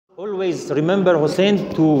always remember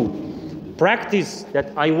Hussein to practice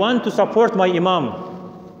that I want to support my Imam.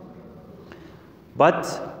 But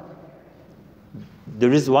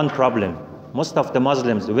there is one problem. Most of the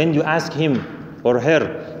Muslims, when you ask him or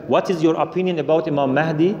her, what is your opinion about Imam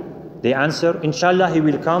Mahdi? They answer, Inshallah, he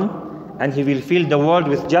will come and he will fill the world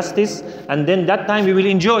with justice, and then that time we will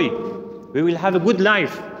enjoy. We will have a good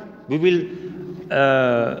life. We will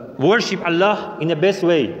worship Allah in the best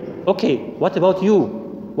way. Okay, what about you?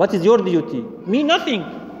 What is your duty? Me, nothing.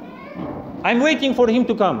 I'm waiting for him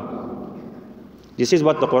to come. This is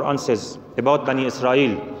what the Quran says about Bani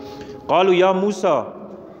Israel. قالوا يا Musa.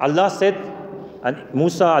 Allah said, and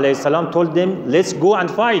Musa alayhi salam told them, let's go and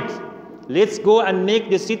fight. Let's go and make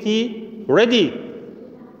the city ready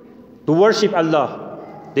to worship Allah.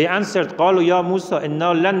 They answered, قالوا يا موسى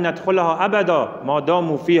إنا لن ندخلها أبدا ما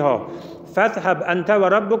داموا فيها فاذهب أنت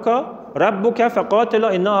وربك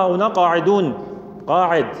فقاتلا إنها هنا قاعدون.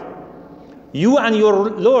 قاعد. You and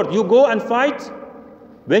your Lord, you go and fight.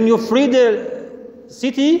 When you free the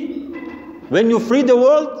city, when you free the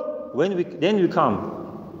world, then we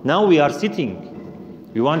come. Now we are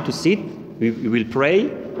sitting. We want to sit. We will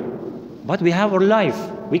pray, but we have our life.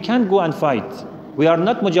 We can't go and fight. We are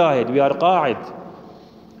not mujahid. We are qa'id.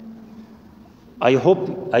 I hope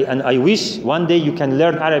and I wish one day you can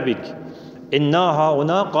learn Arabic. Inna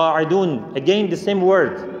hauna qa'idun. Again, the same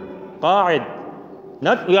word. Qa'id.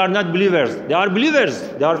 We are not believers. They are believers.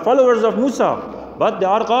 They are followers of Musa, but they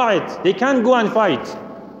are qa'id. They can't go and fight.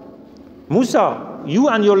 Musa, you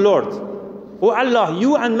and your Lord, oh Allah,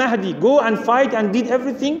 you and Mahdi, go and fight and did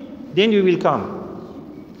everything, then we will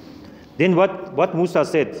come. Then what Musa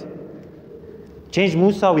said? Change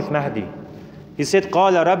Musa with Mahdi. He said,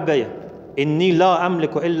 قال ربي إني لا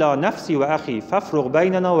أملك إلا نفسي وأخي فافرغ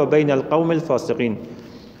بيننا وبين القوم الفاسقين.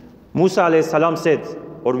 Musa alayhi salam said,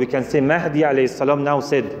 or we can say Mahdi alayhi salam now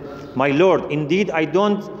said, my Lord, indeed I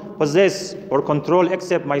don't possess or control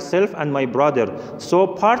except myself and my brother. So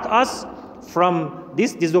part us from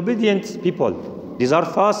these disobedient people. These are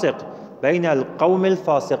fasiq. بين القوم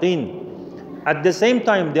الفاسقين. At the same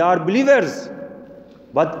time, they are believers,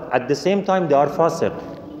 but at the same time, they are fasiq.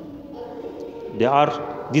 They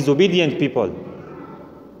are disobedient people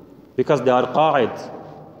because they are qa'id.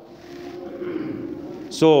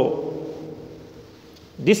 So,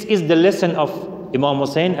 this is the lesson of Imam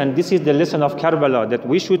Hussein, and this is the lesson of Karbala, that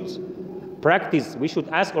we should practice, we should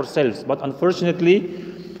ask ourselves. But unfortunately,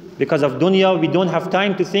 because of dunya, we don't have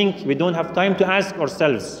time to think, we don't have time to ask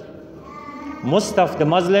ourselves. Most of the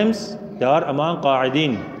Muslims, they are among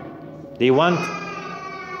qa'idin. They want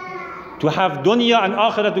to have dunya and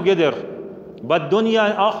akhirah together. But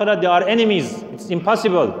dunya and akhirah, they are enemies. It's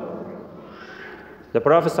impossible. The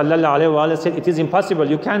Prophet ﷺ said, it is impossible.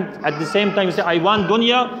 You can't at the same time say, I want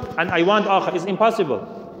dunya and I want akhirah. It's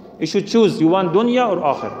impossible. You should choose. You want dunya or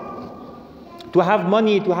akhirah. To have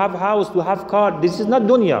money, to have house, to have car, this is not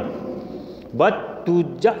dunya. But to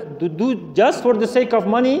do just for the sake of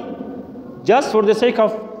money, just for the sake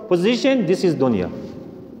of position, this is dunya.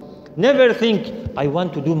 Never think, I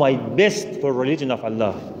want to do my best for religion of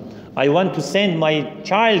Allah. I want to send my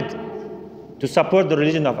child to support the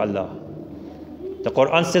religion of Allah. The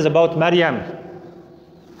Quran says about Maryam,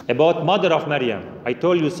 about mother of Maryam. I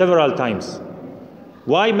told you several times.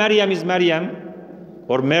 Why Maryam is Maryam,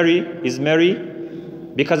 or Mary is Mary?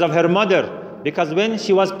 Because of her mother. Because when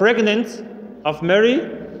she was pregnant of Mary,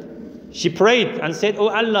 she prayed and said, oh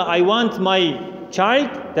Allah, I want my child,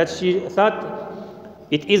 that she thought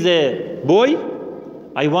it is a boy.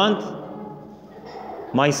 I want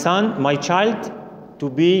my son, my child, to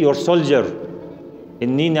be your soldier.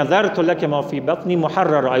 إِنِّي نَذَرْتُ لَكَ مَا فِي بَطْنِي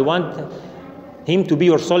مُحَرَّرًا. I want him to be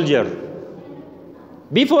your soldier.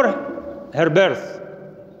 Before her birth.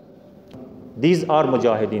 These are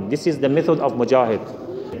mujahideen. This is the method of mujahid.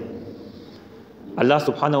 Allah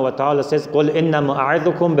subhanahu wa ta'ala says, قُلْ إِنَّمَا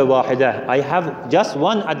أَعِذُكُمْ بِوَاحِدَةٍ. I have just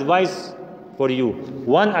one advice for you.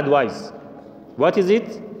 One advice. What is it?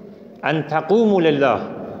 أَن تَقُومُوا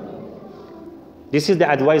لِلَّهِ. This is the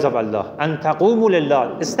advice of Allah. أَن تَقُومُوا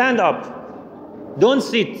لِلَّهِ. Stand up. Don't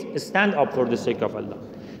sit. Stand up for the sake of Allah.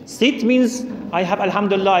 Sit means, I have,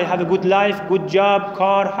 alhamdulillah, I have a good life, good job,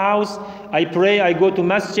 car, house. I pray, I go to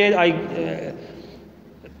masjid, I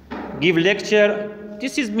give lecture.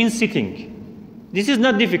 This means sitting. This is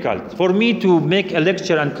not difficult. For me to make a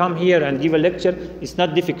lecture and come here and give a lecture, it's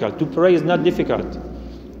not difficult. To pray is not difficult.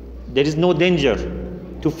 There is no danger.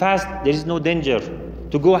 To fast, there is no danger.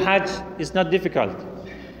 To go Hajj is not difficult.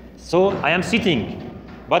 So I am sitting.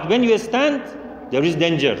 But when you stand, there is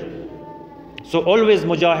danger. So always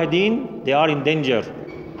mujahideen, they are in danger.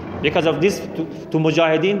 Because of this, to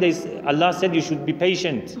Mujahideen, Allah said you should be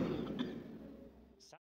patient.